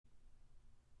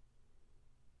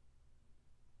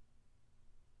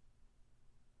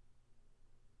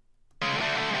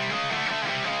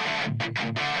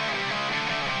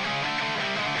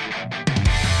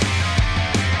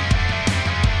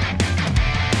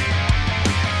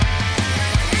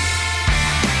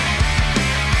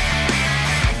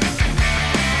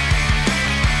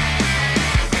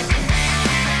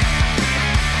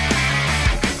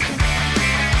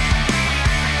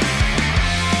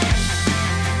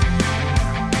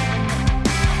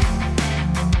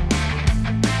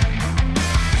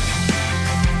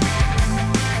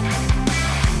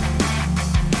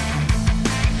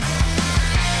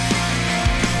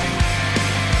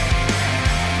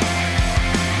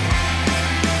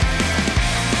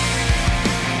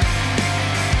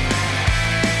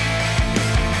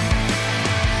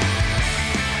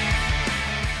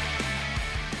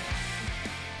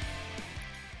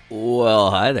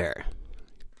hi there.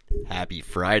 Happy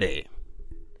Friday.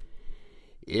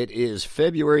 It is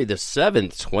February the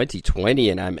 7th, 2020,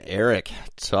 and I'm Eric,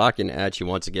 talking at you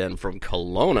once again from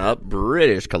Kelowna,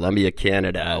 British Columbia,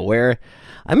 Canada, where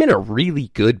I'm in a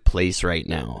really good place right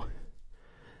now.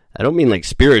 I don't mean like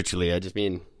spiritually, I just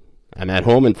mean I'm at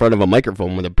home in front of a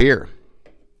microphone with a beer.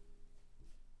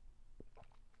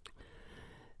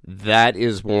 That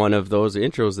is one of those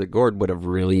intros that Gord would have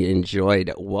really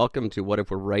enjoyed. Welcome to What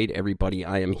If We're Right, everybody.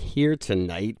 I am here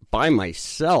tonight by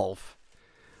myself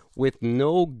with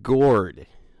no Gord.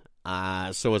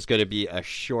 So it's going to be a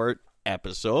short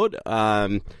episode. It's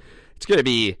going to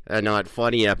be a not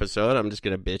funny episode. I'm just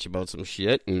going to bitch about some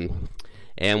shit, and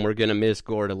we're going to miss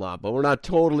Gord a lot. But we're not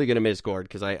totally going to miss Gord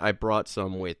because I brought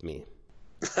some with me.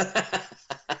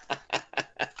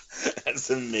 That's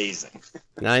amazing.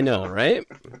 I know, right?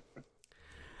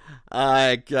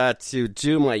 I got to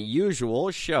do my usual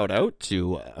shout out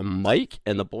to Mike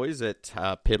and the boys at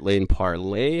Pit Lane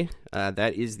Parlay.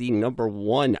 That is the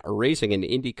 #1 racing and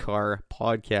IndyCar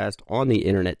podcast on the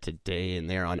internet today, and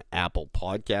they're on Apple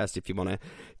Podcast if you want to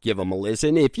give them a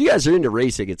listen. If you guys are into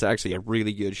racing, it's actually a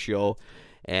really good show,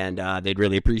 and they'd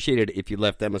really appreciate it if you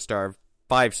left them a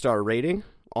 5-star rating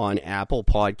on Apple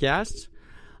Podcasts.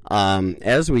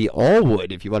 As we all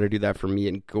would, if you want to do that for me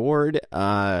and Gord,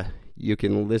 you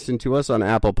can listen to us on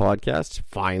Apple Podcasts,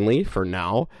 finally, for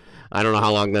now. I don't know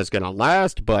how long that's going to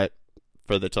last, but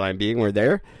for the time being, we're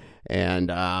there.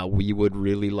 And we would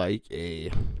really like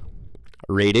a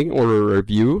rating or a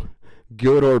review,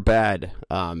 good or bad.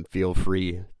 Feel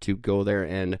free to go there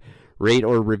and rate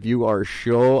or review our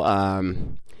show.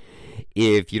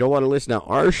 If you don't want to listen to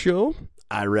our show,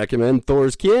 I recommend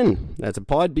Thor's Kin. That's a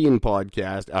Podbean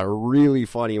podcast, a really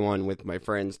funny one with my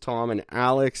friends Tom and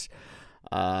Alex.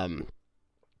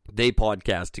 They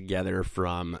podcast together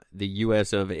from the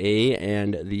US of A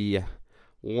and the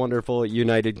wonderful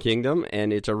United Kingdom,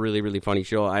 and it's a really, really funny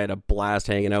show. I had a blast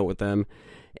hanging out with them,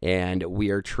 and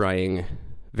we are trying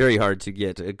very hard to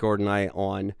get Gord and I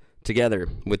on together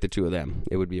with the two of them.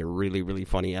 It would be a really, really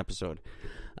funny episode.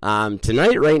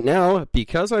 Tonight, right now,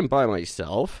 because I'm by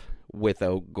myself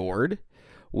without Gord,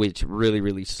 which really,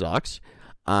 really sucks.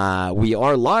 We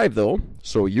are live, though,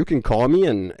 so you can call me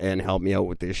and help me out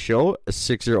with this show,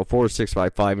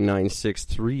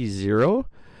 604-655-9630,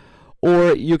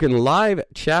 or you can live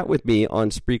chat with me on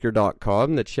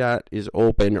Spreaker.com. The chat is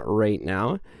open right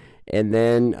now, and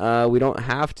then we don't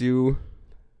have to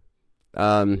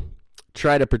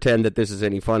try to pretend that this is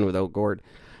any fun without Gord.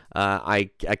 I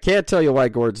can't tell you why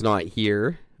Gord's not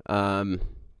here,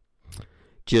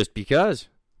 just because.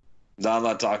 No, I'm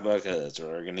not talking about because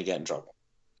we're going to get in trouble.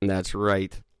 That's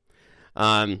right.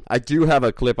 I do have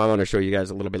a clip I want to show you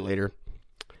guys a little bit later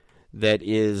that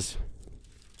is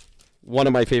one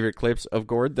of my favorite clips of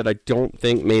Gord that I don't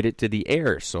think made it to the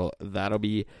air, so that'll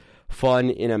be fun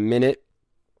in a minute.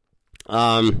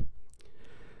 Also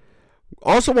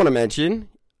want to mention,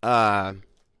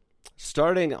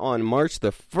 starting on March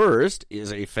the 1st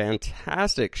is a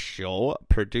fantastic show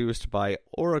produced by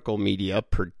Oracle Media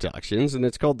Productions, and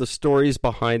it's called The Stories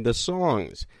Behind the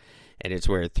Songs. And it's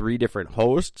where 3 different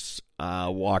hosts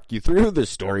walk you through the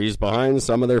stories behind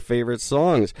some of their favorite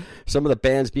songs. Some of the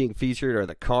bands being featured are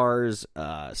the Cars,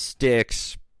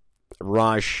 Styx,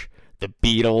 Rush, the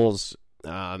Beatles,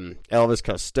 Elvis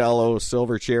Costello,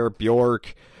 Silverchair,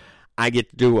 Bjork. I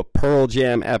get to do a Pearl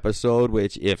Jam episode,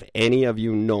 which if any of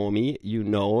you know me, you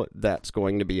know that's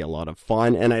going to be a lot of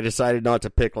fun. And I decided not to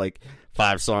pick like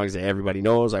 5 songs that everybody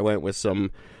knows. I went with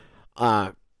some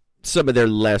of their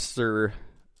lesser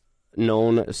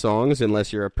known songs,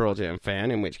 unless you're a Pearl Jam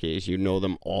fan, in which case you know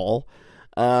them all.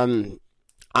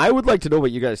 I would like to know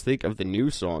what you guys think of the new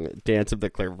song, Dance of the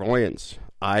Clairvoyants.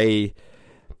 I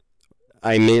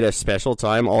made a special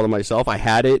time all to myself. I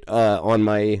had it on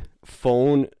my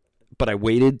phone, but I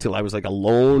waited till I was like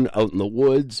alone out in the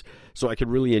woods so I could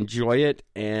really enjoy it,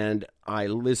 and I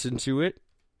listened to it,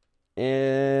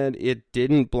 and it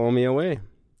didn't blow me away.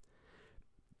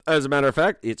 As a matter of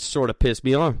fact, it sort of pissed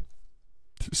me off.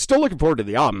 Still looking forward to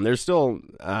the album. There's still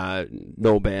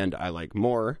no band I like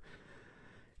more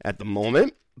at the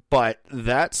moment, but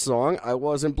that song, I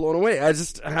wasn't blown away. I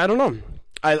don't know.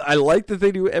 I like that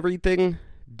they do everything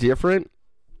different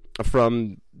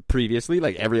from previously.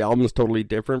 Like, every album is totally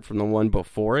different from the one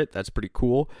before it. That's pretty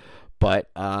cool. But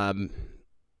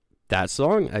that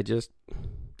song, I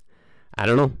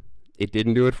don't know. It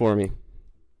didn't do it for me.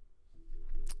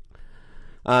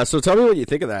 So tell me what you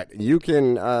think of that. You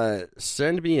can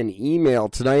send me an email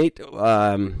tonight.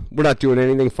 We're not doing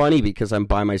anything funny because I'm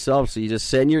by myself, so you just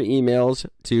send your emails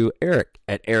to Eric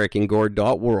at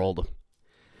ericandgord.world.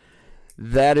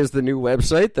 that is the new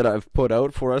website that I've put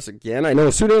out for us again. I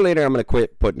know sooner or later I'm going to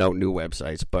quit putting out new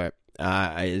websites, but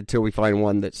until we find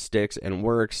one that sticks and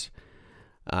works,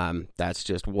 that's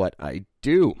just what I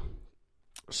do.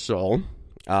 So,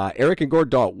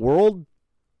 ericandgord.world,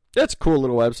 that's a cool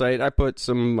little website. I put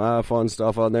some fun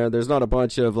stuff on there. There's not a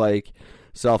bunch of, like,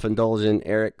 self-indulgent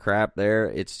Eric crap there.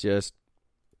 It's just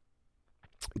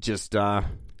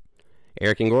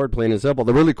Eric and Gord, plain and simple.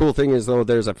 The really cool thing is, though,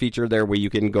 there's a feature there where you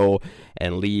can go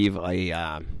and leave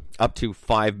a up to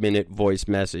 5-minute voice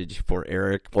message for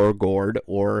Eric or Gord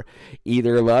or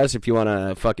either of us. If you want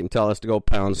to fucking tell us to go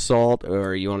pound salt,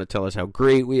 or you want to tell us how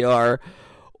great we are,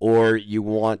 or you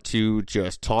want to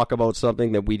just talk about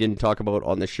something that we didn't talk about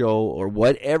on the show, or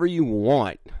whatever you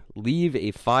want, leave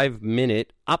a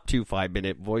 5-minute, up to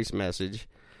 5-minute voice message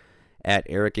at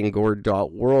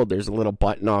ericandgord.world. There's a little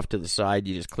button off to the side.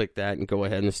 You just click that and go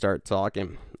ahead and start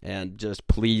talking. And just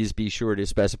please be sure to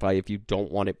specify if you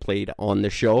don't want it played on the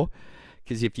show.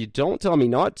 Because if you don't tell me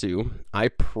not to, I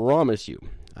promise you,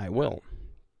 I will.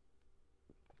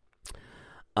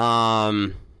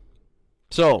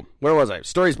 So, where was I?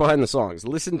 Stories behind the songs.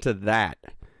 Listen to that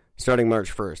starting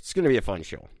March 1st. It's going to be a fun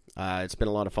show. It's been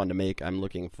a lot of fun to make. I'm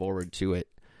looking forward to it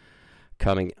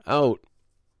coming out.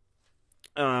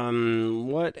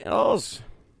 What else?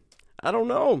 I don't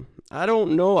know.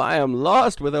 I am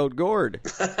lost without Gord.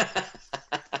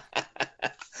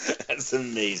 That's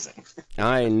amazing.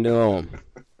 I know.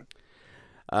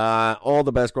 All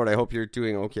the best, Gord. I hope you're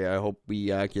doing okay. I hope we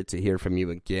get to hear from you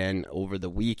again over the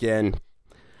weekend.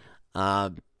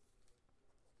 As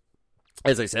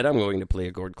I said, I'm going to play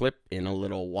a Gord clip in a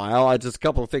little while. Just a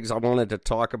couple of things I wanted to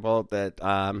talk about that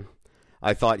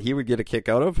I thought he would get a kick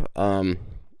out of.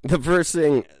 The first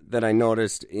thing that I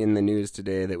noticed in the news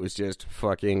today that was just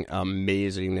fucking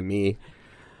amazing to me,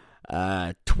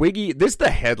 Twiggy, this is the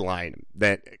headline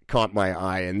that caught my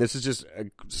eye, and this is just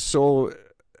so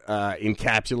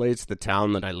encapsulates the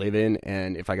town that I live in.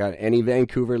 And if I got any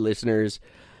Vancouver listeners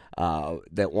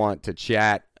that want to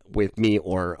chat with me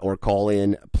or call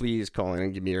in, please call in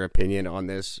and give me your opinion on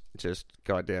this just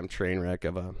goddamn train wreck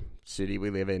of a city we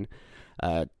live in.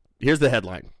 Here's the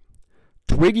headline.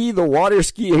 Twiggy the water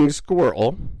skiing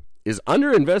squirrel is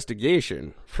under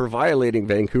investigation for violating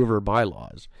Vancouver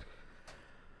bylaws.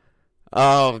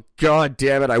 Oh, god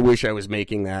damn it, I wish I was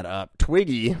making that up.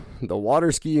 Twiggy the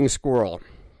water skiing squirrel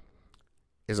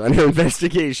is under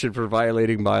investigation for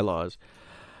violating bylaws.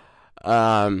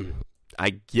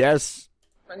 I guess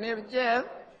my name is Jeff.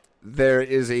 There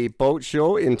is a boat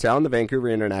show in town. The Vancouver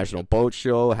International Boat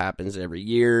Show happens every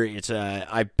year.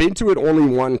 I've been to it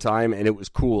only one time, and it was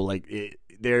cool. Like,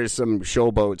 there's some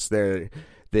show boats there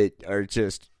that are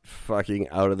just fucking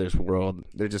out of this world.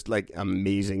 They're just, like,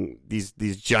 amazing. These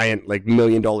giant, like, $1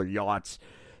 million yachts.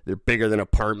 They're bigger than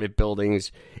apartment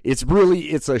buildings. It's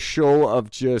a show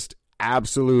of just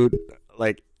absolute,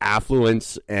 like,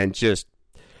 affluence and just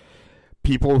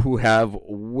people who have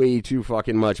way too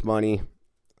fucking much money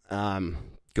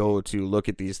go to look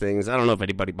at these things. I don't know if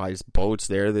anybody buys boats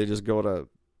there. They just go to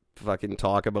fucking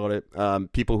talk about it.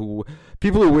 People who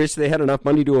wish they had enough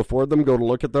money to afford them go to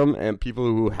look at them, and people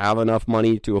who have enough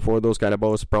money to afford those kind of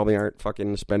boats probably aren't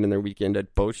fucking spending their weekend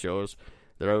at boat shows.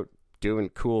 They're out doing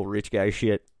cool rich guy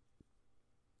shit.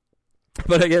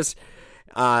 But I guess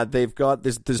they've got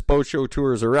this boat show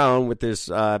tours around with this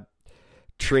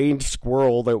trained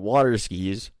squirrel that water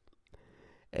skis.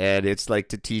 And it's like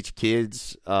to teach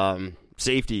kids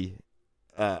safety.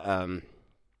 What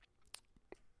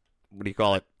do you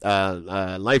call it?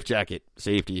 Life jacket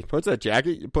safety. What's that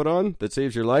jacket you put on that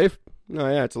saves your life? No,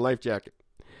 yeah, it's a life jacket.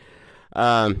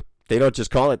 They don't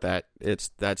just call it that.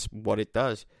 That's what it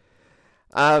does.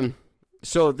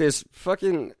 So this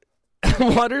fucking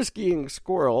water skiing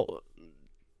squirrel,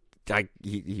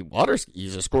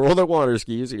 he's a squirrel that water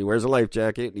skis. And he wears a life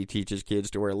jacket. And he teaches kids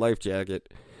to wear a life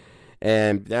jacket.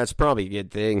 And that's probably a good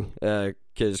thing,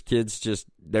 because kids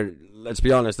let's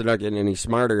be honest, they're not getting any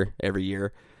smarter every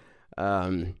year.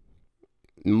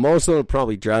 Most of them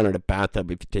probably drown in a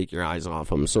bathtub if you take your eyes off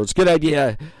them. So it's a good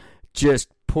idea, just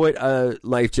put a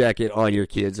life jacket on your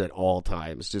kids at all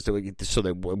times, just so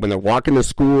that when they're walking to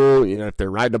school, if they're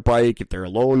riding a bike, if they're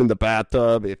alone in the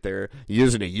bathtub, if they're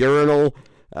using a urinal,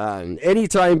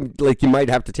 anytime like you might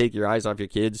have to take your eyes off your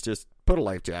kids, just put a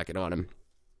life jacket on them.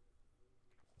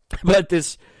 But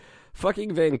this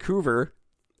fucking Vancouver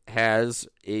has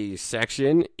a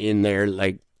section in their,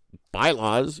 like,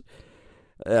 bylaws,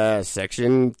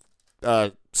 Schedule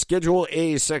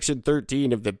A, Section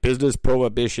 13 of the Business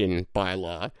Prohibition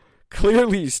Bylaw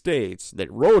clearly states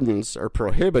that rodents are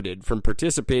prohibited from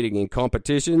participating in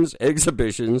competitions,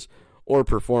 exhibitions, or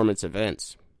performance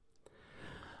events.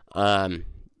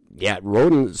 Yeah,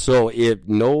 rodent. So if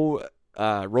no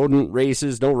rodent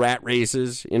races, no rat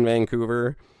races in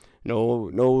Vancouver,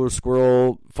 no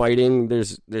squirrel fighting.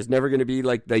 There's never going to be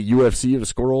like the UFC of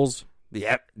squirrels, the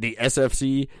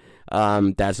SFC.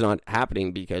 That's not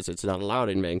happening because it's not allowed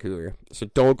in Vancouver. So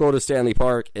don't go to Stanley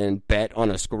Park and bet on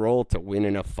a squirrel to win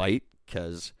in a fight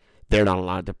because they're not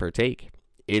allowed to partake.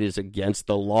 It is against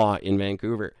the law in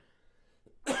Vancouver.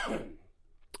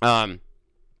 Pub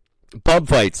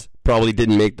fights probably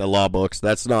didn't make the law books.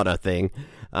 That's not a thing.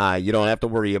 You don't have to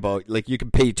worry about, like, you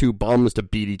can pay two bums to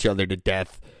beat each other to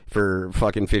death for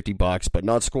fucking $50, but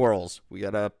not squirrels. We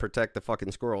gotta protect the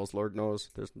fucking squirrels. Lord knows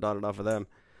there's not enough of them.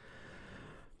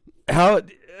 I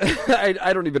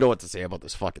don't even know what to say about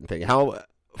this fucking thing. How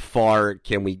far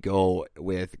can we go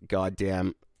with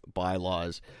goddamn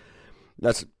bylaws?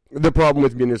 That's the problem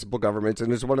with municipal governments,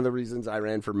 and it's one of the reasons I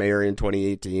ran for mayor in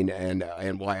 2018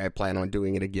 and why I plan on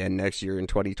doing it again next year in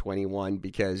 2021,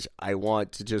 because I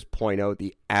want to just point out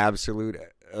the absolute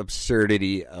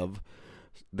absurdity of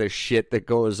the shit that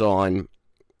goes on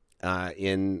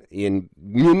in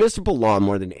municipal law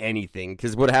more than anything.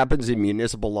 Because what happens in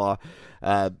municipal law,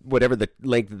 whatever the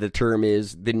length of the term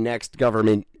is, the next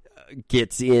government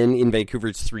gets in Vancouver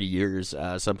it's 3 years,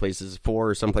 some places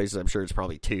 4, some places I'm sure it's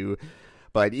probably 2.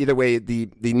 But either way, the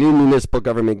new municipal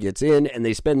government gets in, and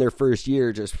they spend their first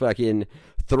year just fucking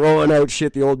throwing out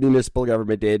shit the old municipal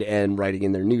government did and writing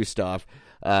in their new stuff.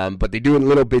 But they do it in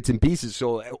little bits and pieces.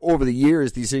 So over the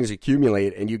years, these things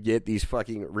accumulate, and you get these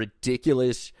fucking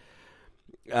ridiculous,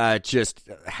 just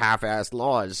half-assed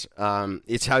laws.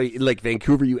 It's how, like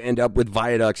Vancouver, you end up with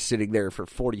viaducts sitting there for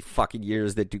 40 fucking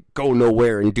years that go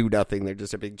nowhere and do nothing. They're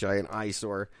just a big giant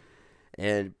eyesore.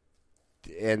 And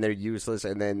they're useless,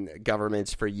 and then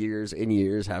governments for years and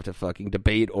years have to fucking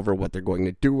debate over what they're going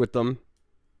to do with them.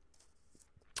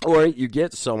 Or you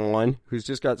get someone who's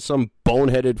just got some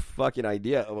boneheaded fucking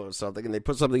idea about something, and they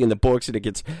put something in the books, and it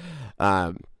gets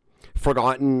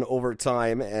forgotten over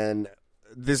time, and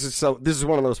this is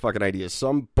one of those fucking ideas.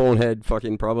 Some bonehead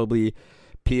fucking probably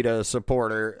PETA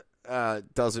supporter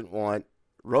doesn't want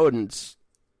rodents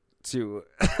to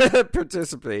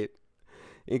participate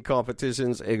in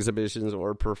competitions, exhibitions,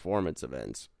 or performance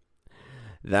events.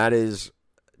 That is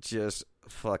just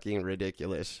fucking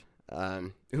ridiculous.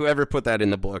 Whoever put that in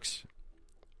the books,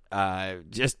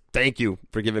 just thank you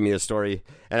for giving me a story.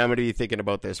 And I'm going to be thinking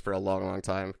about this for a long, long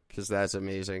time, because that's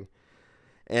amazing.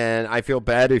 And I feel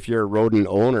bad if you're a rodent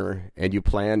owner and you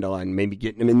planned on maybe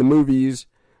getting them in the movies,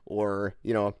 or,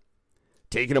 you know,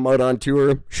 taking them out on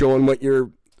tour, showing what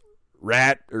your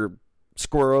rat or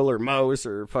squirrel or mouse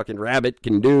or fucking rabbit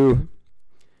can do,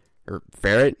 or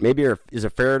ferret maybe, or is a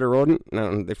ferret a rodent?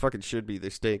 No, they fucking should be. They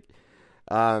stink.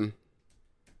 But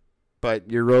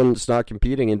your rodent's not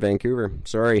competing in Vancouver.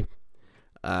 Sorry.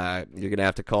 You're gonna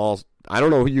have to call. I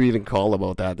don't know who you even call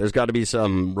about that. There's got to be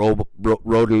some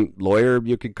rodent lawyer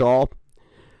you could call.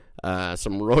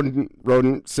 Some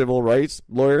rodent civil rights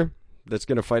lawyer that's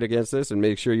gonna fight against this and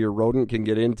make sure your rodent can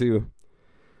get into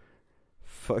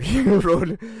fucking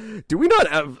rodent. Do we not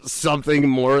have something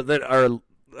more that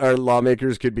our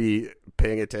lawmakers could be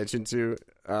paying attention to?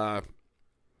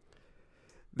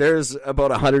 There's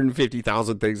about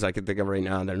 150,000 things I can think of right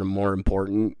now that are more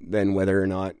important than whether or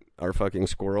not our fucking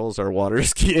squirrels are water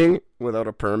skiing without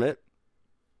a permit.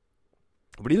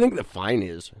 What do you think the fine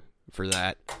is for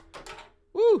that?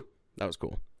 Woo! That was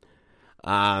cool.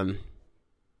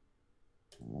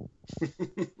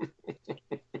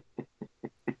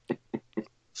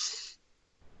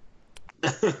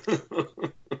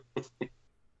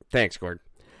 Thanks, Gord.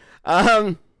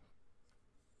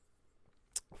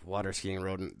 Water skiing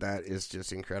rodent. That is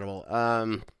just incredible.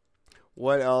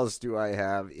 What else do I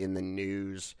have in the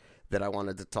news that I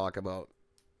wanted to talk about?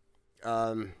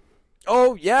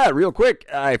 Oh, yeah, real quick.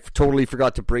 I totally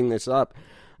forgot to bring this up.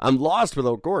 I'm lost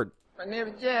without Gord. My name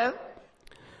is Jeff.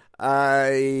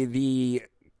 The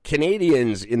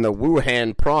Canadians in the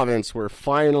Wuhan province were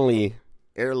finally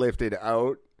airlifted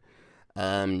out.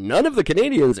 None of the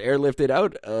Canadians airlifted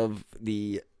out of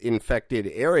the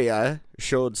infected area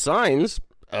showed signs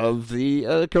of the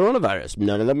coronavirus.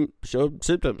 None of them showed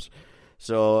symptoms.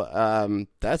 So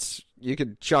that's, you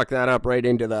could chalk that up right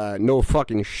into the no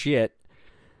fucking shit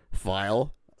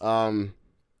file.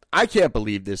 I can't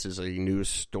believe this is a news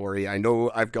story. I know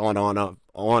I've gone on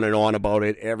and on about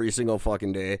it every single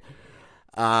fucking day.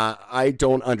 I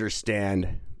don't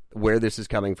understand where this is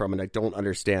coming from, and I don't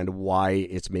understand why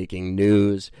it's making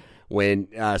news when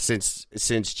since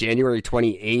January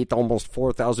 28th, almost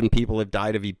 4,000 people have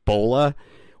died of Ebola.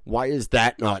 Why is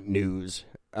that not news?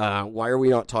 Why are we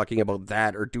not talking about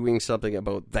that or doing something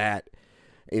about that?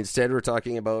 Instead, we're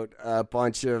talking about a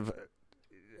bunch of,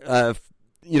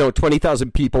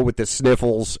 20,000 people with the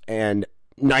sniffles, and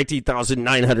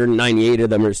 19,998 of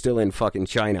them are still in fucking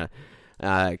China,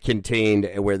 contained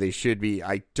where they should be.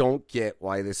 I don't get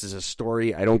why this is a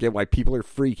story. I don't get why people are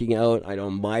freaking out. I know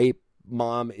my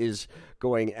mom is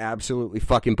going absolutely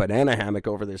fucking banana hammock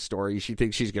over this story. She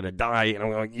thinks she's going to die. And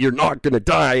I'm like, you're not going to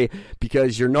die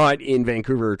because you're not in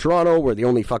Vancouver or Toronto, where the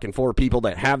only fucking 4 people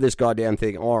that have this goddamn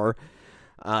thing are.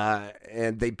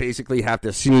 And they basically have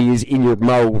to sneeze in your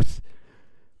mouth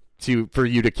for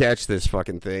you to catch this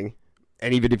fucking thing.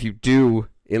 And even if you do,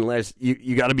 unless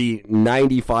you got to be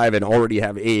 95 and already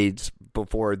have AIDS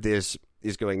before this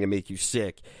is going to make you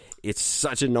sick. It's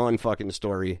such a non-fucking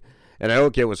story. And I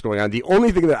don't get what's going on. The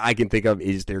only thing that I can think of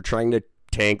is they're trying to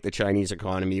tank the Chinese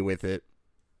economy with it.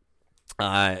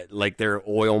 Like their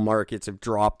oil markets have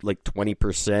dropped like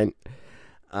 20%,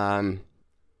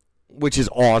 which is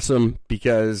awesome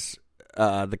because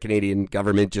the Canadian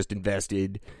government just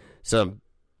invested some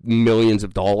millions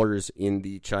of dollars in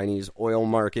the Chinese oil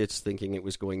markets, thinking it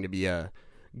was going to be a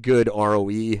good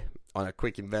ROE on a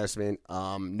quick investment.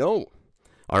 No.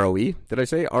 ROE? Did I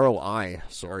say ROI?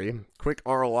 Sorry. Quick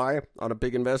ROI on a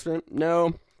big investment?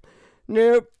 No.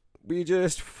 Nope. We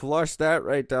just flushed that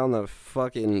right down the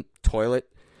fucking toilet.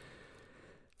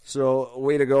 So,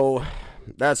 way to go.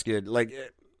 That's good. Like,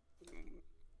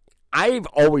 I've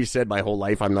always said my whole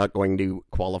life I'm not going to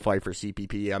qualify for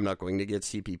CPP. I'm not going to get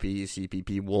CPP.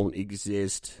 CPP won't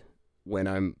exist when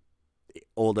I'm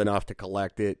old enough to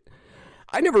collect it.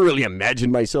 I never really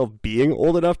imagined myself being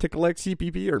old enough to collect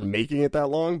CPP or making it that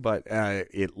long, but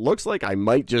it looks like I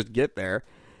might just get there.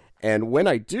 And when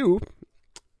I do,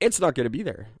 it's not going to be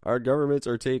there. Our governments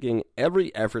are taking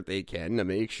every effort they can to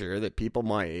make sure that people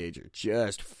my age are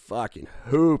just fucking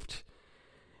hooped.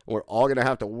 We're all going to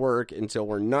have to work until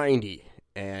we're 90,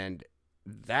 and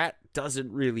that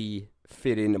doesn't really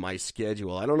fit into my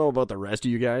schedule. I don't know about the rest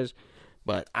of you guys,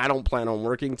 but I don't plan on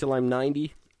working till I'm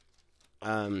 90.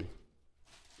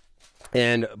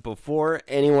 And before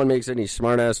anyone makes any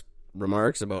smart-ass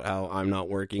remarks about how I'm not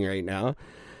working right now,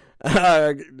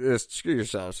 just screw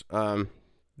yourselves.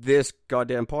 This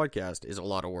goddamn podcast is a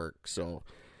lot of work, so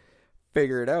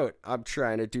figure it out. I'm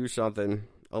trying to do something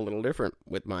a little different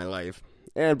with my life.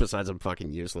 And besides, I'm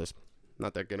fucking useless.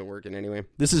 Not that good at working anyway.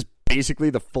 This is basically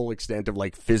the full extent of,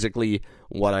 like, physically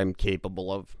what I'm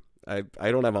capable of. I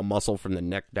don't have a muscle from the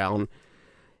neck down,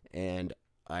 and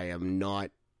I'm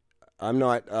not,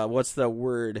 what's the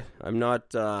word? I'm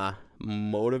not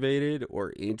motivated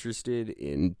or interested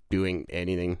in doing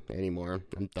anything anymore.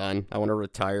 I'm done. I want to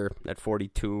retire at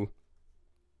 42,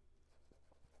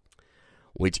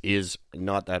 which is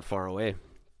not that far away.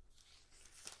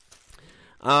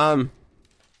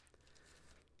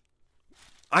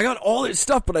 I got all this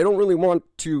stuff, but I don't really want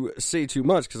to say too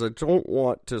much because I don't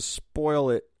want to spoil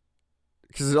it.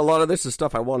 Because a lot of this is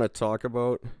stuff I want to talk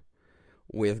about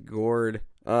with Gord.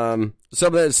 A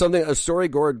story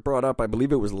Gord brought up, I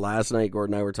believe it was last night, Gord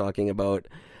and I were talking about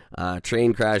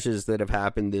train crashes that have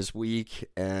happened this week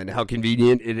and how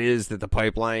convenient it is that the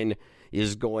pipeline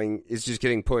is just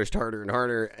getting pushed harder and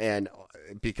harder, and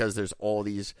because there's all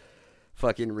these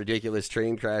fucking ridiculous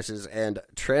train crashes. And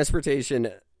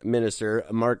Transportation Minister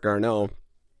Marc Garneau,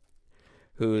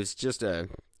 who is just a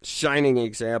shining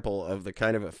example of the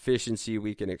kind of efficiency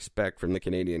we can expect from the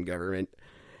Canadian government,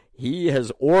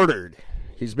 he's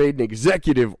made an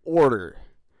executive order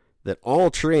that all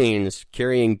trains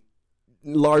carrying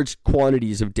large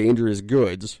quantities of dangerous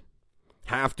goods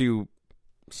have to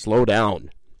slow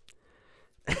down.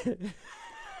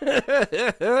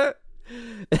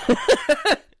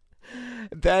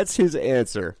 That's his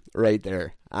answer right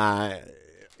there.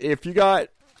 If you got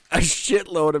a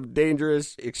shitload of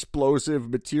dangerous explosive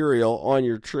material on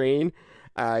your train,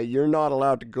 you're not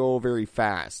allowed to go very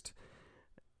fast.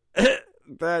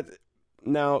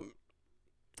 Now,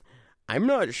 I'm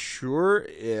not sure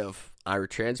if our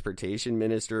transportation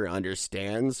minister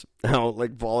understands how,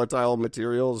 like, volatile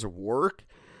materials work.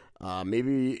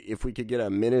 Maybe if we could get a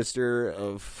minister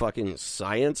of fucking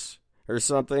science or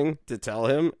something to tell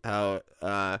him how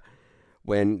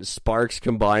when sparks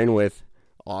combine with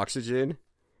oxygen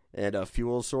and a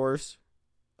fuel source,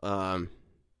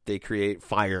 they create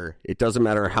fire. It doesn't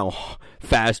matter how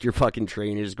fast your fucking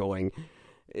train is going.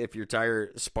 If your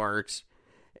tire sparks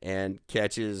and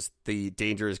catches the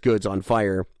dangerous goods on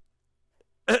fire,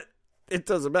 it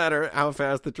doesn't matter how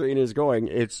fast the train is going.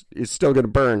 It's still going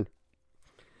to burn.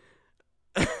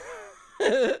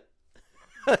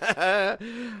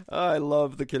 I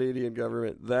love the Canadian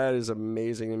government. That is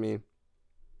amazing to me.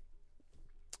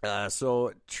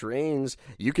 So trains,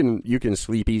 you can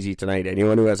sleep easy tonight.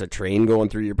 Anyone who has a train going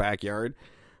through your backyard,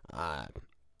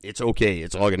 it's okay.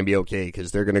 It's all going to be okay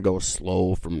because they're going to go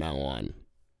slow from now on.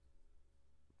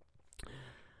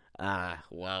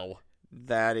 Wow.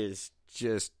 That is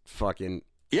just fucking...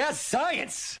 Yes,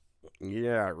 science!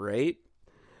 Yeah, right?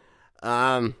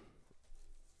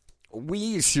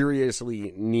 We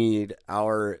seriously need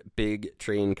our big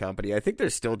train company. I think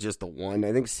there's still just the one.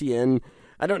 I think CN...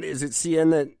 is it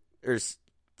CN that... Or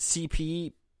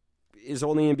CP is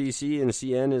only in BC and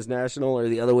CN is national, or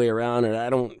the other way around, and I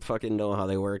don't fucking know how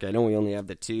they work. I know we only have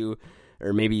the two,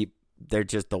 or maybe they're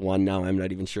just the one now. I'm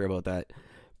not even sure about that.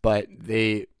 But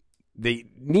they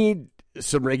need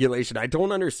some regulation. I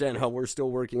don't understand how we're still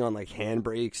working on like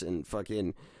handbrakes and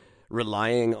fucking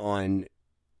relying on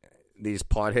these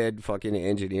pothead fucking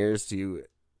engineers to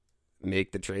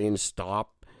make the train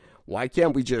stop. Why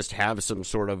can't we just have some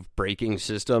sort of braking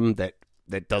system that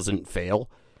doesn't fail?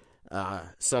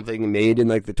 Something made in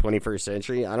like the 21st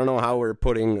century. I don't know how we're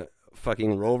putting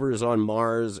fucking rovers on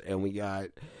Mars and we got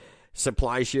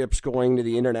supply ships going to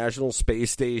the International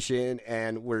Space Station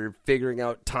and we're figuring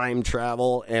out time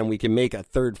travel and we can make a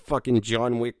third fucking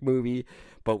John Wick movie,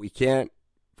 but we can't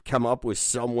come up with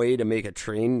some way to make a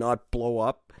train not blow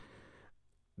up.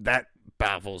 That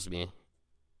baffles me.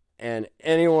 And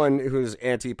anyone who's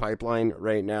anti-pipeline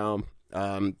right now,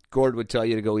 Gord would tell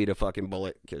you to go eat a fucking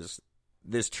bullet because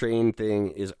this train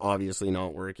thing is obviously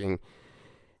not working.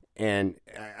 And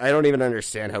I don't even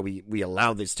understand how we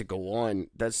allow this to go on.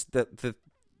 That's the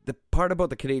part about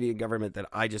the Canadian government that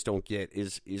I just don't get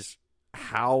is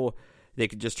how they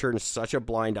could just turn such a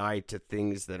blind eye to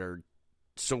things that are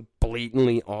so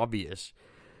blatantly obvious.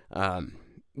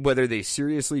 Whether they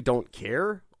seriously don't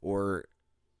care or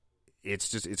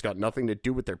it's got nothing to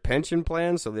do with their pension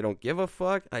plan, so they don't give a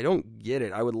fuck. I don't get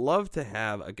it. I would love to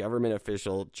have a government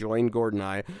official join Gord and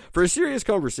I for a serious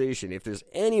conversation. If there's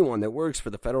anyone that works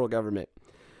for the federal government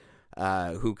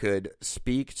who could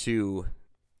speak to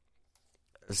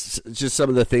just some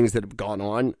of the things that have gone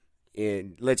on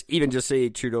in, let's even just say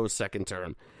Trudeau's second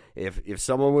term. If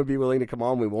someone would be willing to come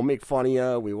on, we won't make fun of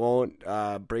you. We won't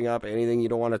bring up anything you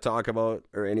don't want to talk about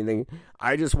or anything.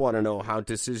 I just want to know how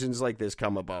decisions like this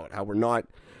come about, how we're not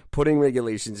putting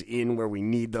regulations in where we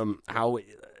need them, how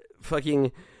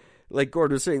fucking, like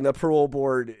Gord was saying, the parole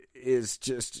board is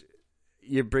just,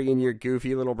 you're bringing your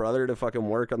goofy little brother to fucking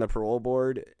work on the parole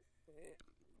board.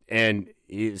 And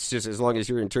it's just as long as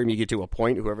you're in term, you get to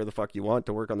appoint whoever the fuck you want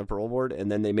to work on the parole board, and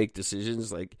then they make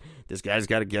decisions like this guy's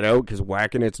got to get out because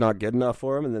whacking it's not good enough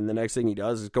for him, and then the next thing he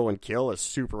does is go and kill a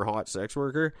super hot sex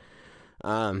worker.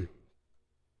 Those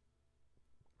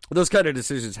kind of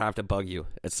decisions have to bug you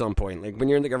at some point. Like when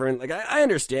you're in the government, like I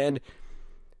understand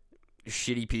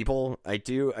shitty people, I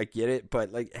get it,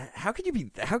 but like how could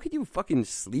you fucking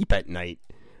sleep at night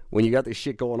when you got this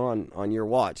shit going on your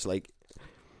watch? Like,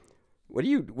 What do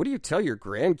you tell your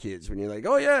grandkids when you're like,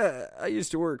 oh yeah, I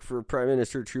used to work for Prime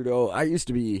Minister Trudeau. I used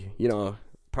to be,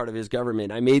 part of his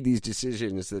government. I made these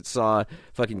decisions that saw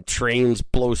fucking trains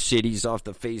blow cities off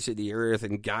the face of the earth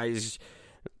and guys,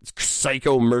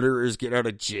 psycho murderers get out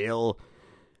of jail.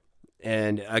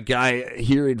 And a guy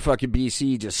here in fucking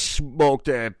BC just smoked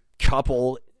a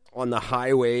couple on the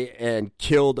highway and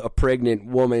killed a pregnant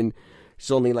woman.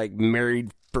 She's only like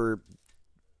married for...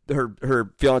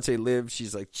 Her fiance lives.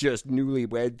 She's like just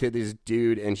newlywed to this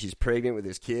dude, and she's pregnant with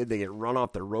his kid. They get run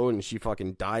off the road, and she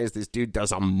fucking dies. This dude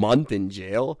does a month in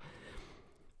jail.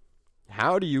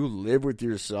 How do you live with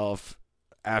yourself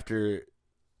after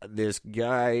this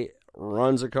guy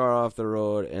runs a car off the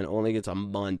road and only gets a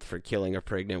month for killing a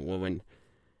pregnant woman?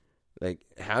 Like,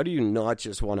 how do you not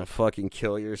just want to fucking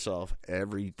kill yourself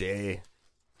every day?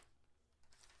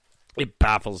 It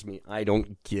baffles me. I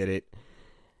don't get it.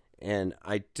 And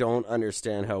I don't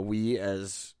understand how we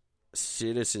as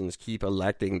citizens keep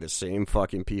electing the same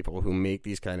fucking people who make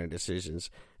these kind of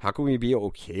decisions. How can we be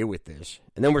okay with this?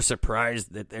 And then we're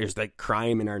surprised that there's like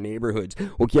crime in our neighborhoods.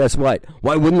 Well, guess what?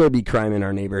 Why wouldn't there be crime in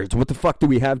our neighborhoods? What the fuck do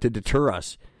we have to deter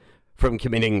us from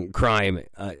committing crime?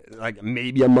 Like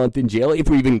maybe a month in jail, if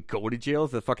we even go to jail,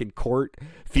 if the fucking court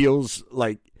feels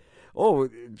like, oh,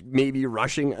 maybe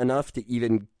rushing enough to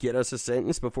even get us a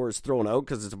sentence before it's thrown out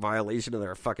because it's a violation of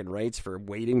their fucking rights for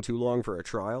waiting too long for a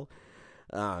trial.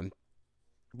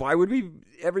 Why would we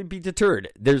ever be deterred?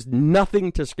 There's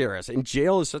nothing to scare us. And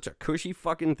jail is such a cushy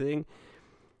fucking thing.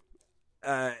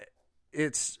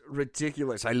 It's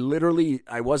ridiculous.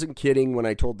 I wasn't kidding when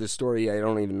I told this story. I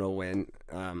don't even know when.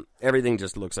 Everything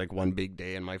just looks like one big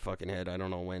day in my fucking head. I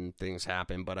don't know when things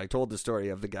happen, but I told the story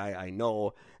of the guy I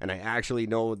know, and I actually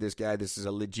know this guy. This is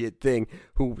a legit thing,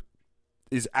 who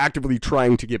is actively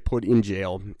trying to get put in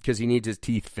jail because he needs his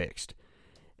teeth fixed.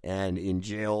 And in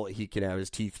jail, he can have his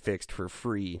teeth fixed for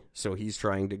free, so he's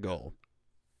trying to go.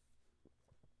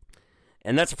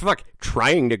 And that's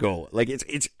trying to go. Like,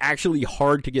 it's actually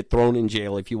hard to get thrown in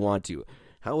jail if you want to.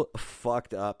 How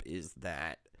fucked up is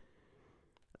that?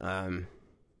 I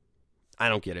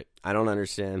don't get it. I don't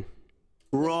understand.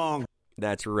 Wrong.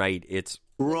 That's right. It's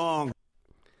wrong.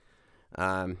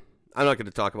 I'm not going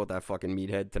to talk about that fucking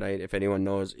meathead tonight. If anyone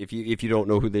knows, if you don't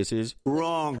know who this is,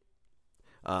 wrong.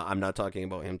 I'm not talking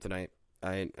about him tonight.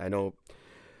 I know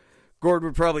Gord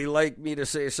would probably like me to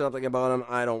say something about him.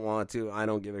 I don't want to. I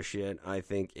don't give a shit. I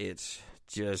think it's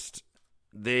just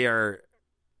they are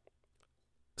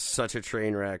such a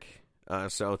train wreck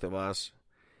south of us.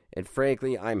 And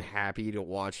frankly, I'm happy to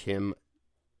watch him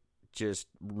just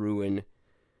ruin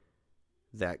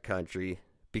that country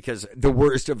because the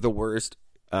worst of the worst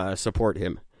support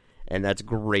him. And that's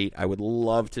great. I would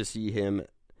love to see him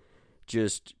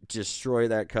just destroy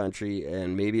that country,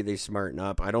 and maybe they smarten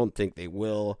up. I don't think they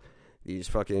will. These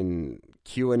fucking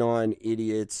QAnon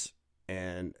idiots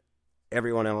and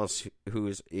everyone else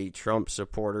who's a Trump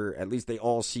supporter, at least they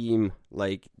all seem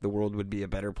like the world would be a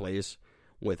better place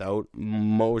without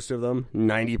most of them,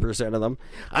 90% of them.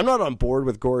 I'm not on board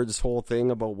with Gord's whole thing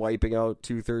about wiping out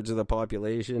 2/3 of the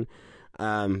population,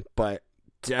 but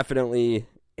definitely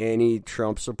any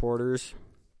Trump supporters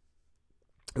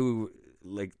who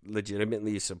like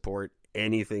legitimately support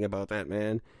anything about that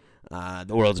man,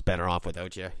 the world's better off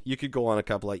without you. You could go on a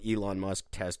couple of Elon Musk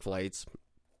test flights.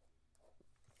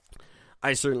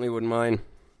 I certainly wouldn't mind.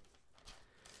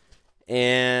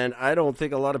 And I don't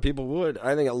think a lot of people would.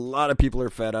 I think a lot of people are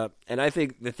fed up. And I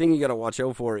think the thing you got to watch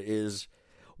out for is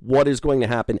what is going to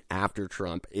happen after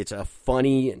Trump. It's a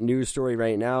funny news story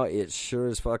right now. It sure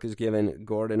as fuck is giving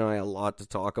Gord and I a lot to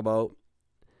talk about.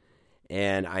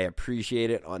 And I appreciate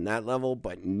it on that level.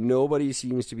 But nobody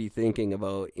seems to be thinking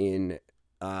about in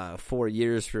 4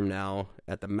 years from now,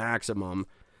 at the maximum,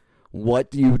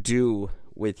 what do you do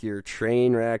with your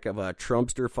train wreck of a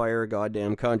Trumpster fire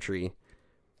goddamn country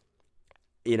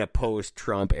in a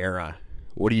post-Trump era?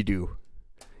 What do you do?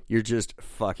 You're just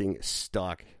fucking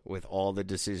stuck with all the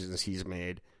decisions he's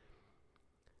made.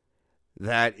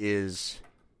 That is,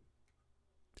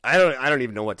 I don't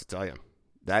even know what to tell you.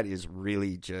 That is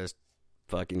really just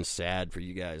fucking sad for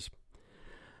you guys.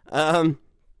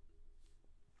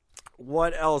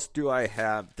 What else do I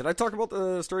have? Did I talk about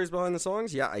the stories behind the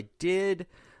songs? Yeah, I did.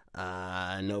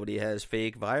 Nobody has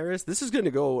fake virus. This is going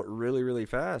to go really, really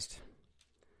fast.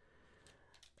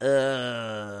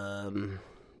 The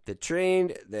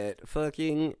train that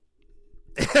fucking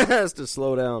has to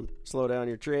slow down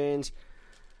your trains.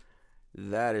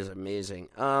 That is amazing.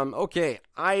 Okay,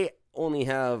 I only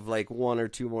have like one or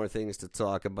two more things to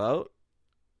talk about.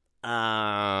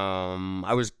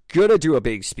 I was gonna do a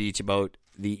big speech about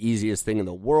the easiest thing in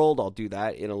the world. I'll do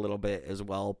that in a little bit as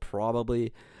well,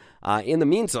 probably. In the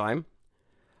meantime,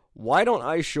 why don't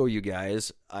I show you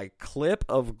guys a clip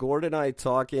of Gord and I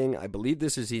talking? I believe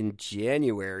this is in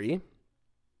January.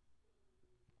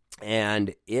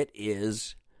 And it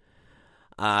is,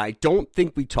 I don't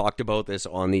think we talked about this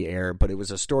on the air, but it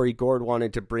was a story Gord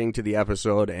wanted to bring to the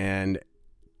episode, and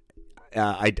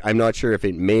I'm not sure if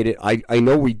it made it. I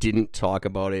know we didn't talk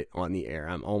about it on the air.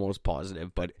 I'm almost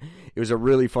positive, but it was a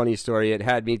really funny story. It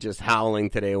had me just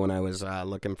howling today when I was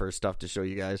looking for stuff to show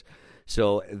you guys.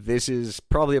 So this is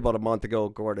probably about a month ago,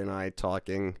 Gord and I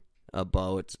talking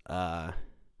about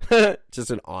just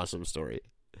an awesome story.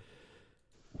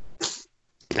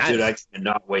 Dude, I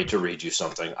cannot wait to read you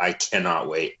something. I cannot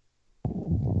wait.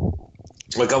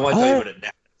 Like, I want to tell you what it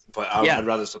is, but I'd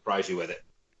rather surprise you with it.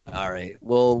 All right.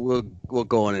 Well, we'll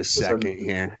go in a second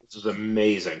here. This is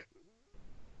amazing.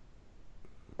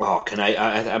 Oh, can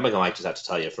I'm going to just have to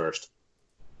tell you first.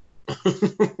 Do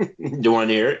you want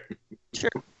to hear it? Sure.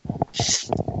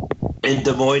 In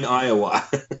Des Moines, Iowa,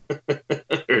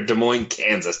 or Des Moines,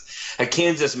 Kansas, a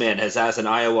Kansas man has asked an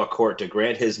Iowa court to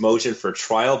grant his motion for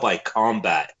trial by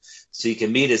combat so he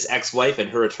can meet his ex-wife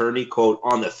and her attorney, quote,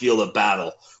 on the field of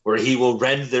battle, where he will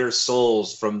rend their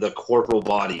souls from the corporal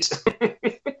bodies.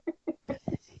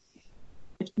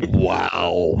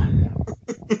 Wow.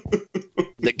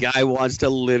 The guy wants to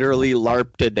literally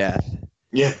LARP to death.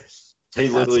 Yeah, he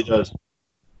literally does.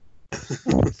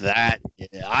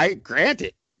 I grant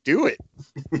it. Do it.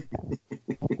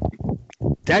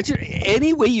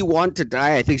 Any way you want to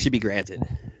die, I think should be granted.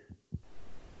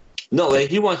 No, like,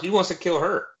 he wants to kill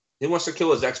her. He wants to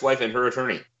kill his ex-wife and her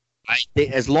attorney.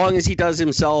 As long as he does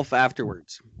himself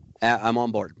afterwards, I'm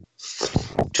on board.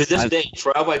 To this day,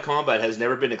 trial by combat has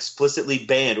never been explicitly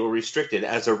banned or restricted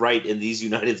as a right in these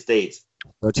United States.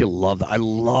 Don't you love that? I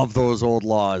love those old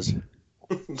laws.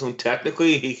 So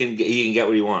technically, he can get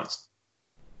what he wants.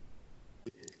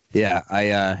 Yeah,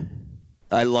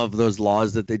 I love those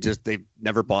laws that they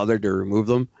never bothered to remove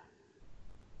them.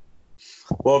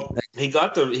 Well, he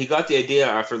got the idea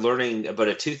after learning about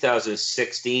a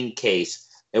 2016 case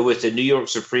in which the New York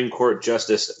Supreme Court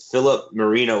Justice Philip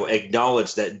Marino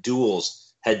acknowledged that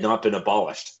duels had not been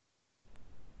abolished.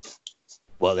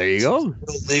 Well, there you go.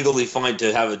 It's legally fine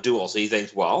to have a duel, so he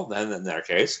thinks, well, then in their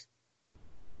case.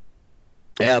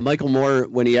 Yeah, Michael Moore,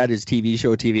 when he had his TV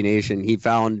show TV Nation, he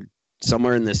found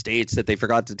somewhere in the States that they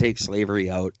forgot to take slavery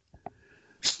out.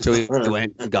 So he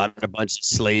went and got a bunch of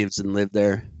slaves and lived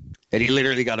there. And he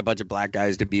literally got a bunch of black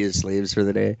guys to be his slaves for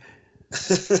the day.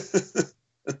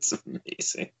 That's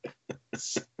amazing.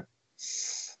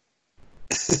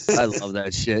 I love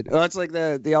that shit. Well, it's like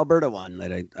the Alberta one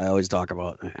that I always talk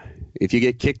about. If you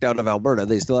get kicked out of Alberta,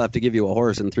 they still have to give you a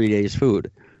horse and 3 days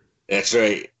food. That's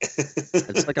right.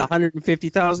 It's like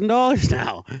 $150,000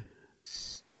 now.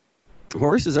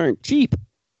 Horses aren't cheap.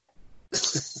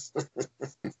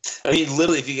 I mean,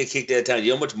 literally, if you get kicked out of town, you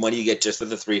know how much money you get just for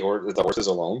the horses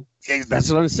alone? Yeah, that's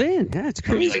what I'm saying. Yeah, it's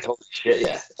crazy. I mean, like, holy shit,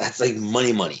 yeah. That's like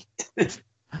money.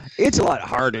 It's a lot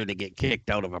harder to get kicked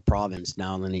out of a province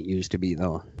now than it used to be,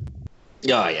 though.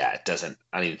 Oh, yeah, it doesn't.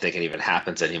 I don't even think it even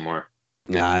happens anymore.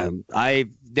 I've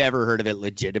never heard of it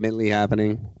legitimately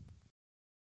happening.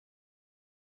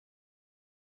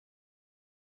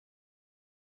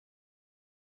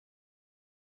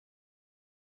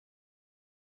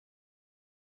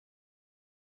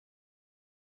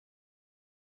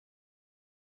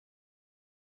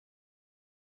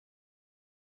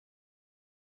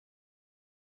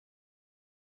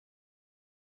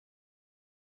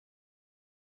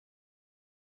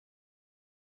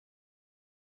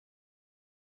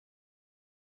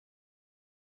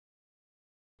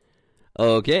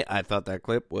 Okay, I thought that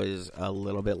clip was a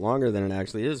little bit longer than it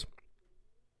actually is.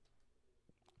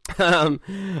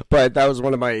 But that was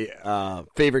one of my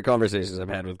favorite conversations I've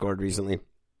had with Gord recently.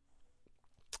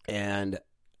 And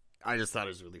I just thought it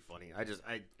was really funny.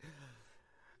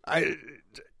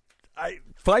 I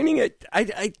finding it,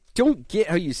 I don't get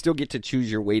how you still get to choose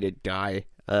your way to die.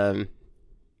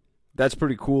 That's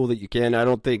pretty cool that you can. I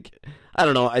don't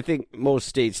know. I think most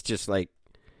states, just like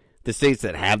the states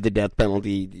that have the death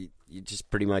penalty, you just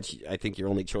pretty much, I think your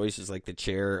only choice is like the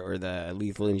chair or the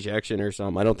lethal injection or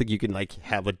something. I don't think you can like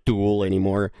have a duel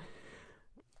anymore.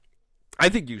 I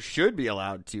think you should be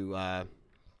allowed to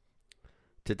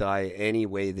die any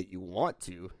way that you want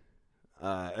to,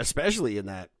 especially in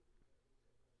that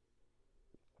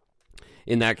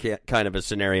kind of a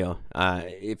scenario.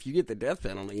 If you get the death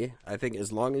penalty, I think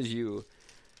as long as you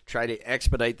try to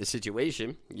expedite the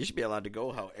situation, you should be allowed to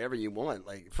go however you want.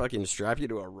 Like, fucking strap you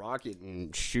to a rocket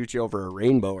and shoot you over a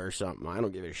rainbow or something. I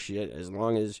don't give a shit. As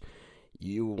long as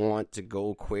you want to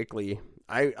go quickly.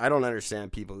 I don't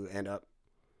understand people who end up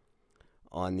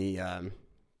on the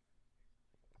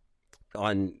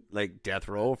on like death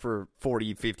row for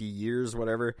 40, 50 years,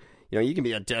 whatever. You know, you can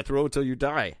be on death row till you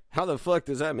die. How the fuck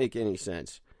does that make any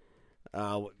sense?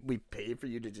 We pay for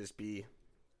you to just be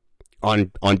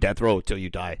on death row till you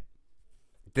die.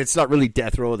 That's not really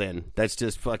death row then. That's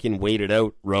just fucking waited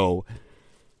out row.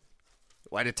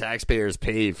 Why do taxpayers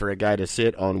pay for a guy to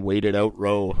sit on waited out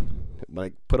row?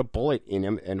 Like, put a bullet in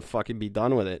him and fucking be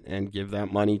done with it and give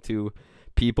that money to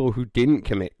people who didn't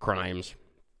commit crimes.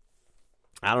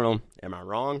 I don't know. Am I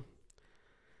wrong?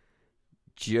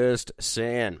 Just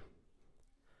saying.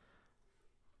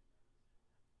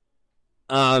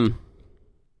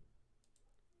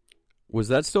 Was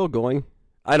that still going?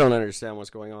 I don't understand what's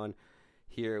going on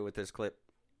here with this clip.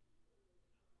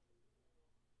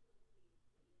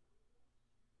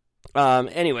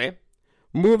 Anyway,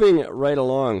 moving right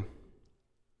along.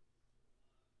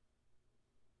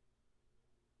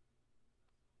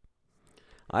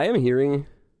 I am hearing...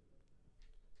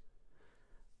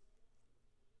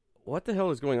 What the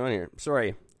hell is going on here?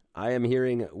 Sorry. I am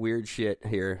hearing weird shit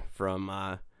here from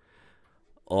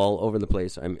all over the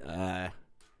place.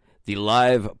 The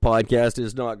live podcast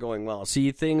is not going well.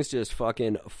 See, things just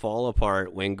fucking fall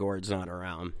apart when Gord's not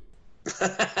around.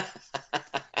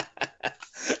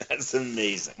 That's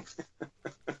amazing.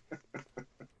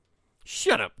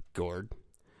 Shut up, Gord.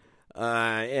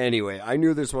 Anyway, I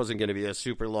knew this wasn't going to be a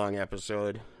super long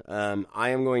episode. I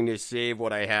am going to save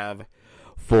what I have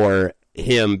for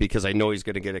him because I know he's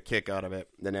going to get a kick out of it.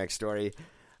 The next story.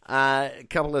 A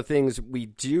couple of things we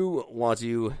do want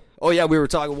to... Oh, yeah, we were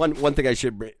talking... One thing I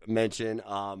should mention.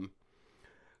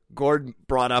 Gord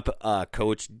brought up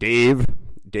Coach Dave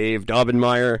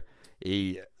Dobbenmeyer,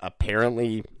 a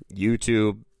apparently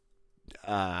YouTube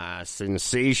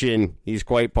sensation. He's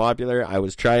quite popular. I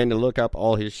was trying to look up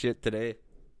all his shit today,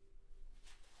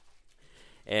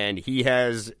 and he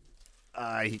has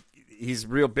he's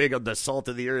real big on the salt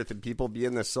of the earth and people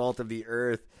being the salt of the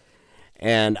earth.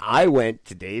 And I went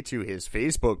today to his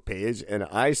Facebook page and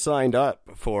I signed up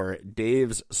for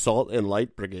Dave's Salt and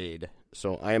Light Brigade.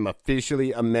 So I am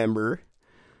officially a member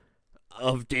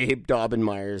of Dave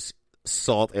Dobbenmeyer's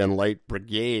Salt and Light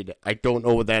Brigade. I don't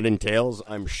know what that entails.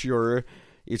 I'm sure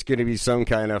it's going to be some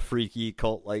kind of freaky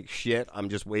cult-like shit. I'm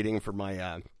just waiting for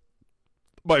my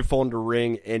my phone to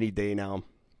ring any day now.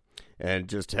 And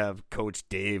just have Coach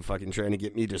Dave fucking trying to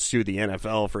get me to sue the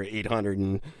NFL for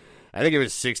 $800 I think it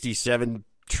was $67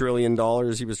 trillion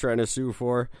he was trying to sue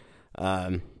for.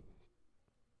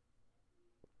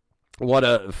 What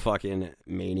a fucking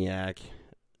maniac.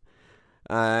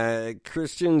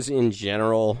 Christians in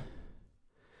general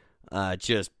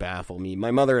just baffle me.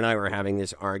 My mother and I were having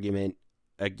this argument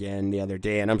again the other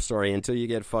day, and I'm sorry, until you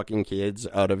get fucking kids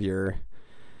out of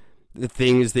the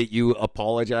things that you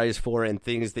apologize for and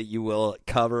things that you will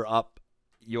cover up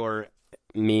your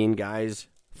mean guys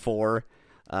for,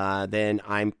 then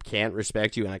I can't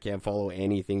respect you and I can't follow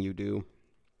anything you do.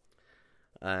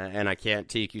 And I can't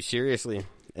take you seriously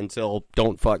until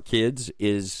Don't Fuck Kids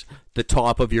is the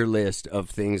top of your list of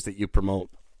things that you promote.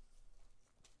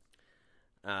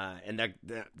 And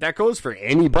that goes for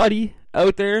anybody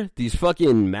out there. These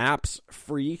fucking maps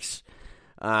freaks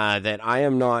that I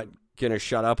am not going to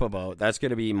shut up about. That's going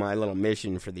to be my little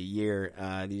mission for the year.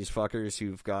 These fuckers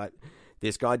who've got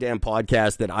this goddamn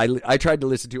podcast that I tried to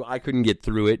listen to. I couldn't get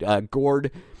through it.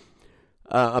 Gord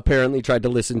apparently tried to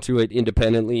listen to it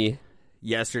independently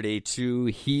yesterday too.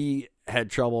 He had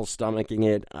trouble stomaching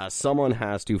it. Someone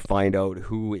has to find out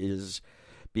who is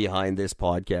behind this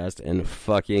podcast and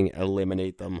fucking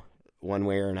eliminate them one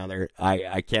way or another.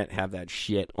 I can't have that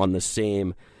shit on the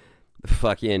same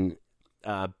fucking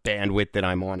bandwidth that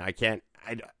I'm on. I can't.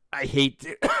 I hate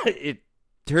it. It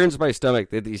turns my stomach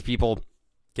that these people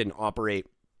can operate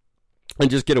and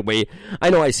just get away. I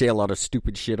know I say a lot of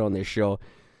stupid shit on this show,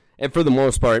 and for the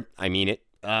most part, I mean it.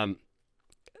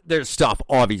 There's stuff,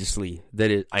 obviously,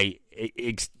 that I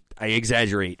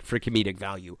exaggerate for comedic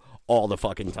value all the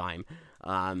fucking time.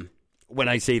 When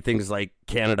I say things like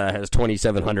Canada has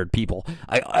 2,700 people,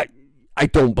 I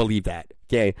don't believe that.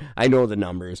 Okay, I know the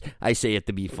numbers. I say it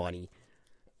to be funny.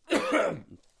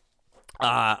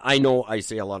 I know I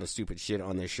say a lot of stupid shit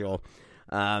on this show.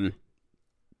 90%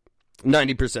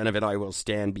 of it I will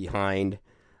stand behind.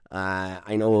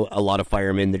 I know a lot of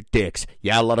firemen, they're dicks.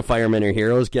 Yeah, a lot of firemen are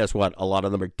heroes. Guess what? A lot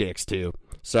of them are dicks too.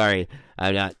 Sorry,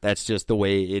 I'm not. That's just the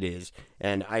way it is.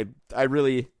 And I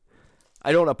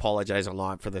don't apologize a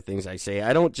lot for the things I say.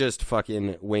 I don't just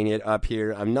fucking wing it up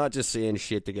here. I'm not just saying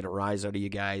shit to get a rise out of you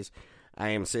guys. I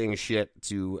am saying shit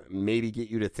to maybe get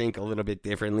you to think a little bit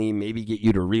differently, maybe get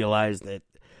you to realize that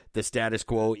the status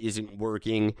quo isn't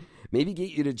working, maybe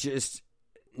get you to just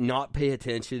not pay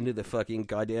attention to the fucking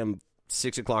goddamn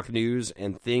 6 o'clock news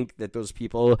and think that those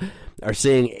people are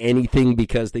saying anything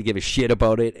because they give a shit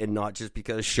about it and not just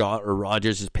because Shaw or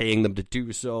Rogers is paying them to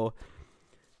do so.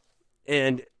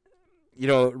 And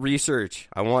research.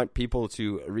 I want people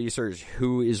to research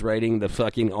who is writing the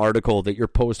fucking article that you're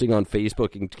posting on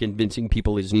Facebook and convincing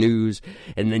people is news,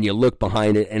 and then you look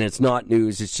behind it and it's not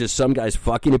news. It's just some guy's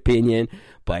fucking opinion,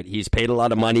 but he's paid a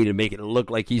lot of money to make it look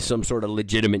like he's some sort of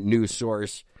legitimate news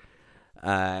source.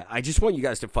 I just want you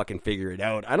guys to fucking figure it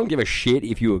out. I don't give a shit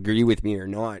if you agree with me or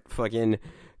not. Fucking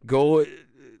go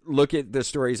look at the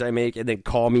stories I make and then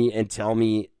call me and tell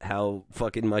me how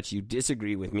fucking much you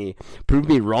disagree with me. Prove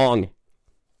me wrong.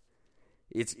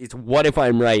 It's what if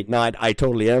I'm right, not I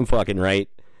totally am fucking right.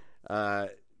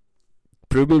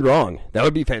 Prove me wrong. That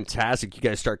would be fantastic. You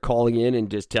guys start calling in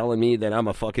and just telling me that I'm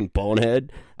a fucking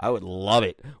bonehead. I would love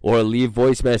it. Or leave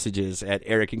voice messages at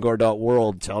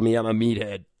ericandgore.world. Tell me I'm a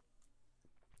meathead.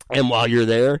 And while you're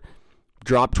there,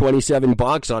 drop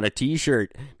 $27 on a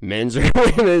t-shirt. Men's or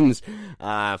women's.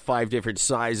 5 different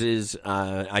sizes.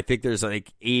 I think there's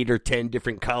like 8 or 10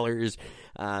 different colors.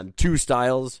 2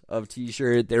 styles of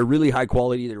t-shirt. They're really high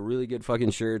quality. They're really good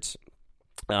fucking shirts.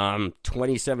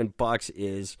 $27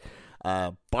 is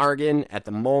a bargain at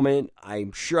the moment.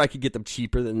 I'm sure I could get them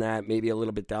cheaper than that, maybe a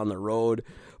little bit down the road,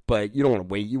 but you don't want to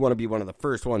wait. You want to be one of the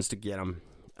first ones to get them.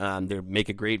 They make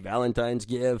a great Valentine's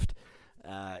gift.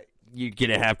 You're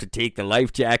going to have to take the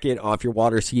life jacket off your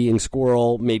water skiing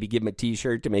squirrel, maybe give him a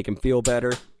t-shirt to make him feel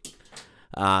better.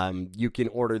 You can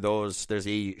order those. There's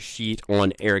a sheet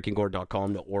on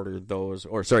ericandgord.com to order those.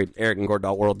 Or, sorry,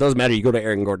 ericandgord.world. Doesn't matter. You go to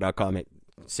ericandgord.com.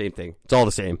 Same thing. It's all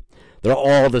the same. They're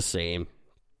all the same.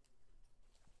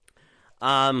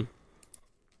 But,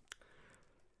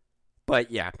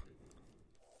 yeah.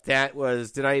 That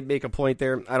was... Did I make a point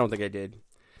there? I don't think I did.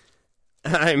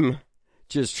 I'm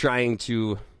just trying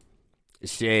to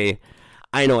say...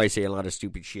 I know I say a lot of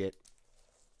stupid shit.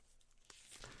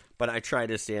 But I try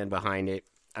to stand behind it.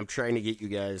 I'm trying to get you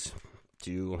guys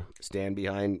to stand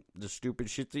behind the stupid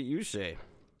shit that you say.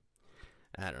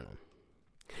 I don't know.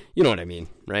 You know what I mean,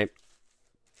 right?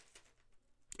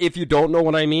 If you don't know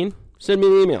what I mean, send me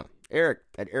an email.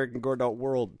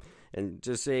 Eric@ericandgord.world. And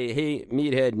just say, hey,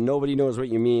 meathead, nobody knows what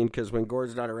you mean, because when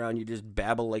Gord's not around, you just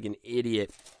babble like an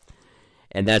idiot.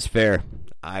 And that's fair.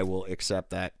 I will accept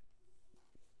that.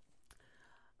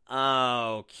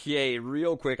 Okay,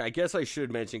 real quick, I guess I should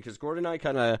mention, because Gordon and I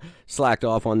kind of slacked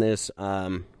off on this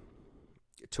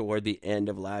toward the end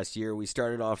of last year. We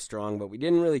started off strong, but we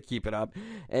didn't really keep it up,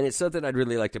 and it's something I'd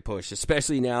really like to push,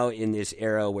 especially now in this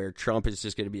era where Trump is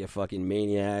just going to be a fucking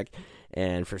maniac,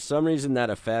 and for some reason that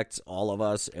affects all of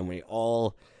us, and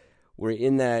we're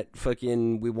in that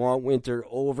fucking, we want winter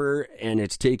over, and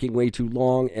it's taking way too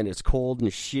long, and it's cold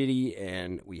and shitty,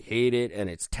 and we hate it, and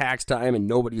it's tax time, and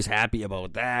nobody's happy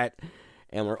about that,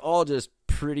 and we're all just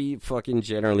pretty fucking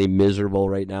generally miserable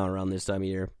right now around this time of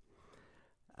year.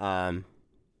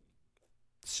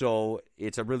 So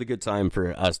it's a really good time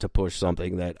for us to push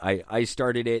something that I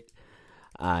started it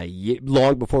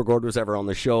long before Gord was ever on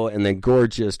the show, and then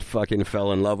Gord just fucking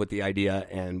fell in love with the idea,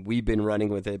 and we've been running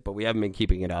with it, but we haven't been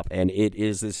keeping it up, and it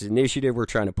is this initiative we're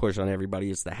trying to push on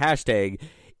everybody. It's the hashtag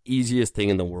easiest thing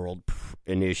in the world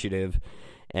initiative,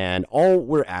 and all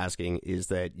we're asking is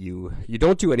that you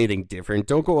don't do anything different.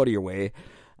 Don't go out of your way.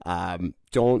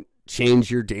 Don't change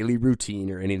your daily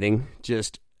routine or anything.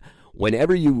 Just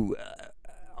whenever you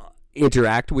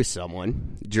interact with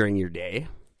someone during your day,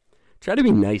 try to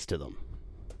be nice to them.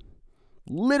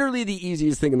 Literally the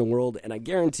easiest thing in the world, and I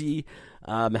guarantee,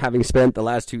 having spent the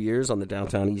last 2 years on the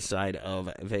downtown east side of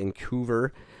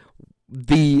Vancouver,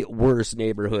 the worst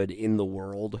neighborhood in the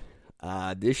world,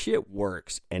 this shit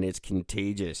works, and it's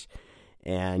contagious,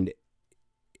 and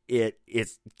it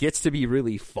gets to be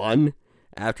really fun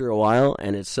after a while,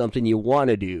 and it's something you want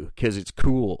to do, because it's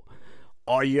cool.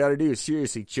 All you gotta do is,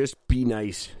 seriously, just be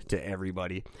nice to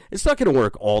everybody. It's not gonna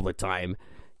work all the time.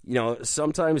 You know,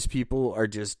 sometimes people are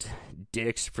just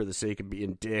dicks for the sake of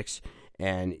being dicks,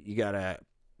 and you gotta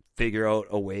figure out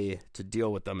a way to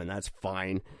deal with them, and that's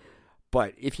fine.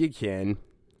 But if you can,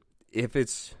 if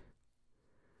it's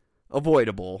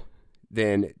avoidable,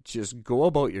 then just go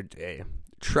about your day.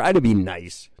 Try to be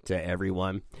nice to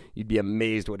everyone. You'd be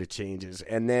amazed what it changes.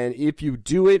 And then if you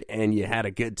do it and you had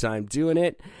a good time doing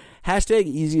it, hashtag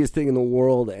easiest thing in the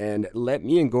world, and let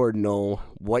me and Gordon know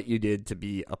what you did to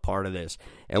be a part of this.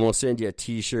 And we'll send you a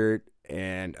t-shirt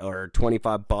or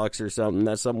 $25 or something.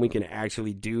 That's something we can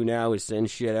actually do now, is send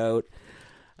shit out.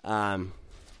 And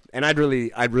I'd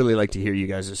really like to hear you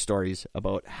guys' stories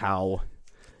about how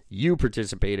you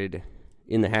participated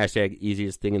in the hashtag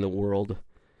easiest thing in the world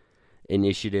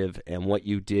initiative and what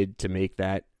you did to make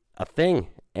that a thing.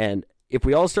 And if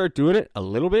we all start doing it a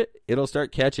little bit, it'll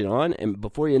start catching on, and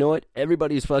before you know it,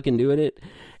 everybody's fucking doing it,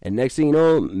 and next thing you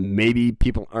know, maybe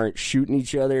people aren't shooting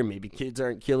each other, maybe kids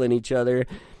aren't killing each other,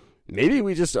 maybe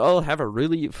we just all have a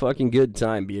really fucking good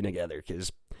time being together,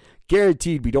 because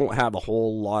guaranteed we don't have a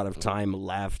whole lot of time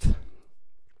left.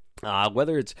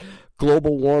 Whether it's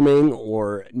global warming,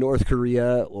 or North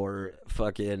Korea, or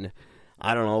fucking,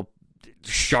 I don't know,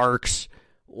 sharks,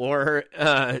 or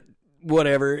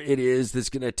whatever it is that's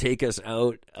going to take us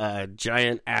out, a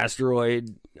giant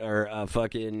asteroid or a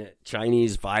fucking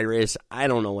Chinese virus. I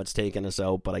don't know what's taking us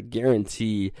out, but I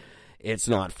guarantee it's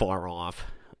not far off.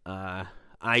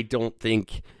 I don't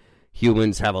think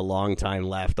humans have a long time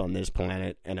left on this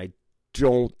planet, and I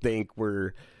don't think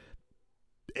we're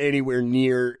anywhere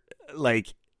near,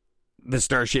 like, the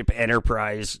Starship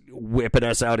Enterprise whipping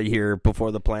us out of here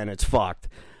before the planet's fucked.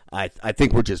 I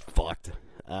think we're just fucked.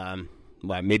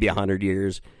 Maybe 100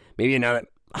 years, maybe another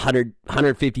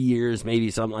 150 years, maybe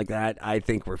something like that. I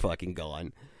think we're fucking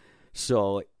gone.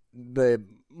 So the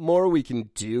more we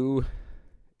can do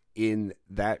in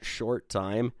that short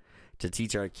time to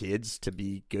teach our kids to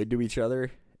be good to each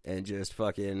other and just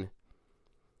fucking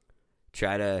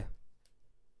try to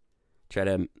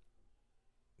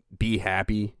be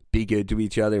happy, be good to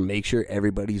each other, make sure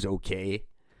everybody's okay,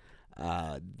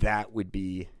 that would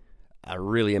be a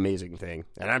really amazing thing.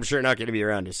 And I'm sure not going to be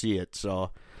around to see it. So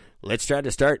let's try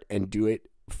to start and do it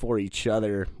for each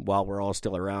other while we're all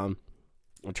still around.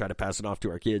 and try to pass it off to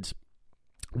our kids.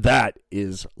 That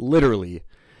is literally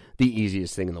the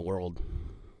easiest thing in the world.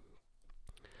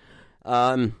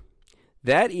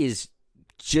 That is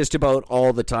just about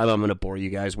all the time I'm going to bore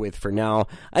you guys with for now.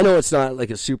 I know it's not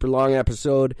like a super long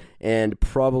episode and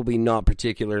probably not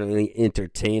particularly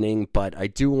entertaining, but I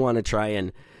do want to try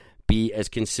and be as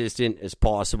consistent as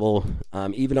possible,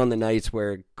 even on the nights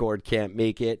where Gord can't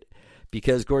make it,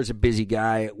 because Gord's a busy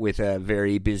guy with a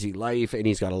very busy life, and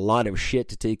he's got a lot of shit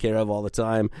to take care of all the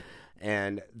time,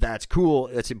 and that's cool,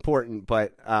 that's important,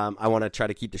 but I want to try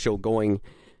to keep the show going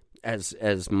as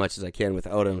much as I can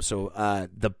without him. So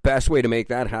the best way to make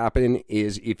that happen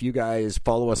is if you guys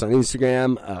follow us on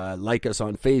Instagram, like us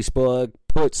on Facebook,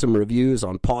 put some reviews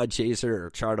on Podchaser or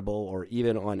Chartable or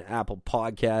even on Apple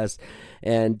Podcasts,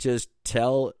 and just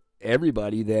tell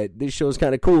everybody that this show is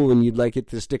kind of cool and you'd like it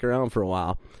to stick around for a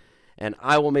while. And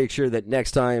I will make sure that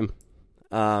next time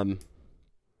Gordon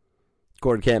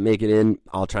can't make it in,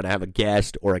 I'll try to have a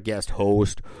guest or a guest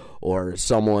host or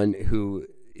someone who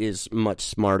is much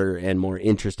smarter and more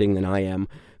interesting than I am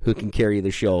who can carry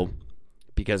the show,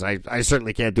 because I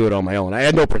certainly can't do it on my own. I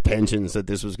had no pretensions that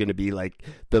this was going to be like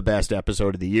the best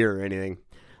episode of the year or anything.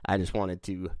 I just wanted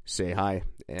to say hi,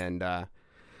 and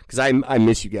because I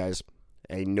miss you guys.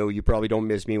 I know you probably don't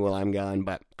miss me while I'm gone,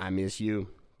 but I miss you.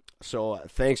 So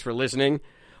thanks for listening.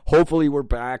 Hopefully we're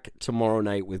back tomorrow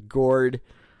night with Gord.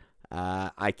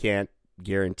 I can't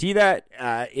guarantee that.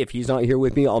 If he's not here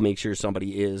with me, I'll make sure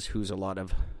somebody is who's a lot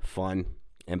of fun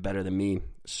and better than me.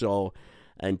 So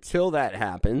until that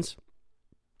happens,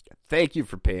 thank you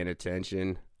for paying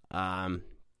attention. And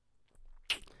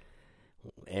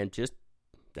just,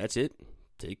 that's it.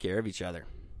 Take care of each other.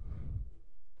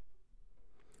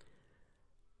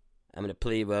 I'm going to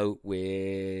play you out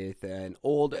with an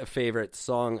old favorite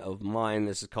song of mine.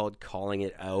 This is called Calling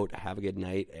It Out. Have a good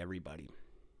night, everybody.